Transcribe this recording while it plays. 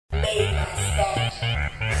But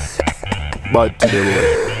to the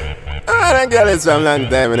world. I don't get it some long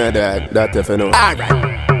time, you know that if you know.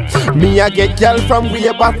 Alright. Me I get girl from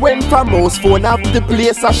way back when, from house phone up the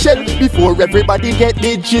place a shell. Before everybody get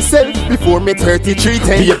the Giselle, before me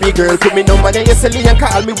 3310. Baby girl, put me number then you Celli and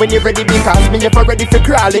call me when you're ready, because me ever ready for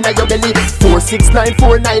crawling at your belly.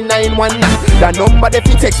 4694991. That number if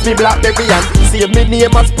you text me BlackBerry and save me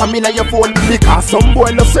name and spam in your phone, because some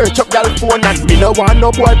boy no search up girl phone, and me no want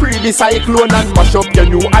no boy breathe the Xyclone and mash up your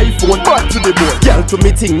new iPhone. But to the boy, girl to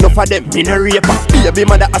me thing, no for them me no raper. Baby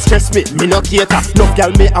mother a stress me no cater. No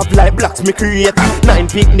girl me have like blacks me creator. 9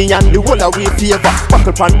 picnic and the whole away favor.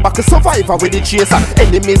 Buckle pan buckle survivor with the chaser.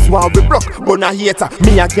 Enemies want we broke but not hater.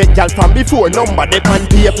 Me a get girl from before number they pan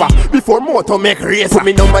paper. Before motor make race. Put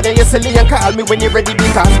me number then you Celli and call me when you're ready,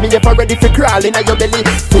 because me ever ready for crawling at your belly.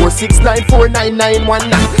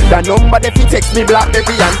 4694991. That number if you text me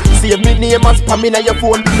BlackBerry and save me name and spam in your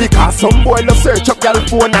phone, because some boy no search up girl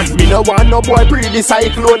phone, and me no want no boy breathe the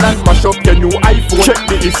Xyclone and mash up your new iPhone. Check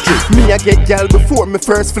the history. Me a get girl before me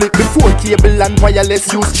first flip, before cable and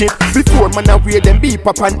wireless use chip, before man a wear them beep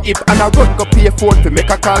up and hip, and I run go pay phone to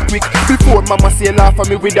make a call quick, before mama say laugh at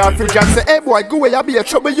me with her fridge and say, hey boy go away, I be a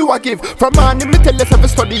trouble you a give. From morning me tell you to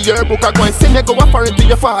study your book, I go and send you go a foreign to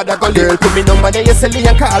your father go. Girl put me number then you Celli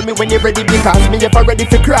and call me when you're ready, because me ever ready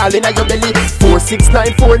for crawling at your belly.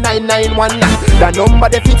 4694991. That number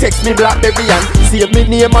if you text me BlackBerry and save me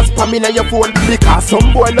name and spam in your phone, because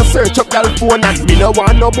some boy no search up girl phone, and me no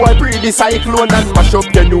want no boy breathe the Xyclone and mash up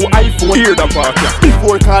your new iPhone. Hear the part, yeah.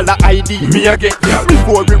 Before call the ID, me a get girl.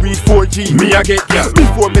 Before we reach 4G, me a get girl.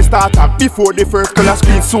 Before me start up, before the first color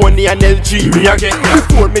screen Sony and LG, me a get girl.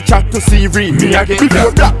 Before me chat to Siri, me a get girl.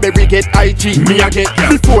 Before BlackBerry get IG, me a get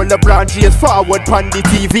girl. Before LeBron James forward pan the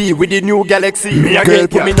TV with the new Galaxy, me a get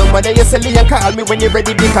girl. Put me number then you Celli and call me when you're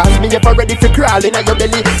ready, because me ever ready for crawling at your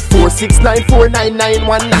belly.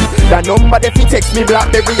 4694991. That number if you text me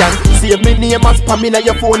BlackBerry and save me name and spam in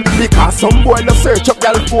your phone, because some boy no search up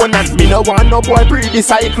girl phone, and me no want no boy breathe the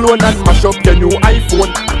Xyclone and mash up your new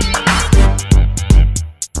iPhone.